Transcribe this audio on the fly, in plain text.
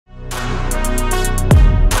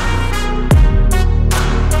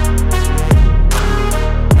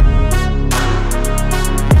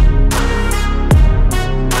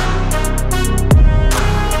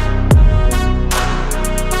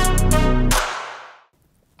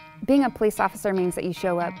Being a police officer means that you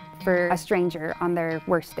show up for a stranger on their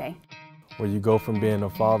worst day. Where you go from being a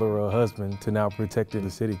father or a husband to now protecting the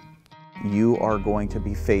city. You are going to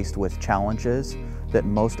be faced with challenges that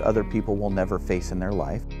most other people will never face in their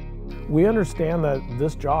life. We understand that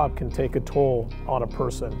this job can take a toll on a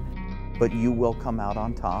person. But you will come out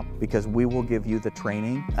on top because we will give you the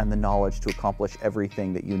training and the knowledge to accomplish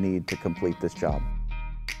everything that you need to complete this job.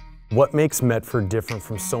 What makes Medford different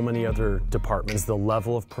from so many other departments is the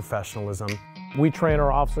level of professionalism. We train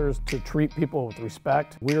our officers to treat people with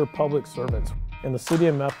respect. We are public servants. In the city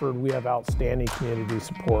of Medford, we have outstanding community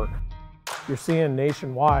support. You're seeing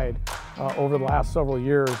nationwide over the last several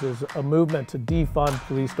years is a movement to defund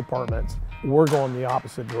police departments. We're going the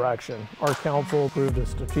opposite direction. Our council approved a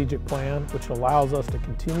strategic plan which allows us to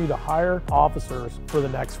continue to hire officers for the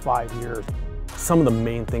next 5 years. Some of the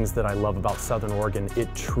main things that I love about Southern Oregon, it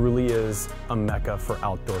truly is a mecca for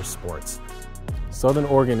outdoor sports. Southern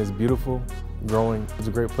Oregon is beautiful, growing. It's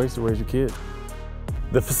a great place to raise your kid.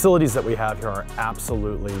 The facilities that we have here are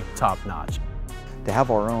absolutely top-notch. To have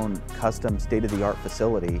our own custom state-of-the-art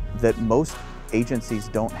facility that most agencies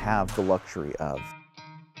don't have the luxury of.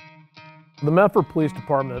 The Medford Police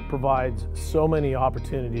Department provides so many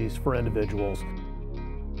opportunities for individuals.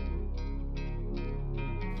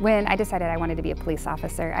 When I decided I wanted to be a police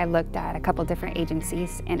officer, I looked at a couple different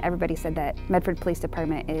agencies and everybody said that Medford Police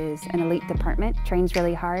Department is an elite department, trains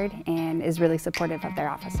really hard, and is really supportive of their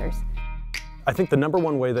officers. I think the number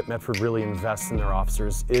one way that Medford really invests in their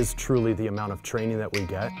officers is truly the amount of training that we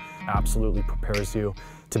get. Absolutely prepares you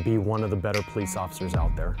to be one of the better police officers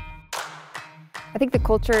out there. I think the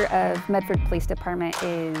culture of Medford Police Department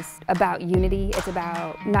is about unity. It's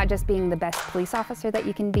about not just being the best police officer that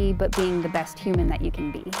you can be, but being the best human that you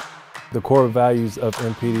can be. The core values of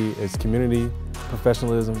MPD is community,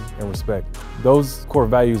 professionalism, and respect. Those core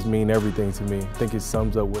values mean everything to me. I think it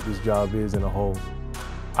sums up what this job is in a whole.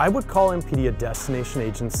 I would call MPD a destination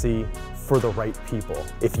agency for the right people.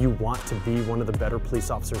 If you want to be one of the better police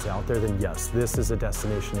officers out there, then yes, this is a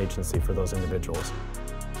destination agency for those individuals.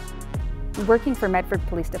 Working for Medford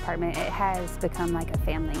Police Department, it has become like a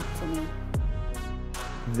family to me.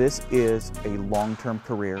 This is a long-term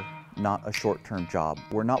career, not a short-term job.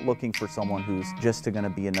 We're not looking for someone who's just going to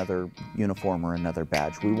be another uniform or another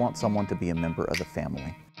badge. We want someone to be a member of the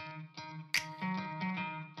family.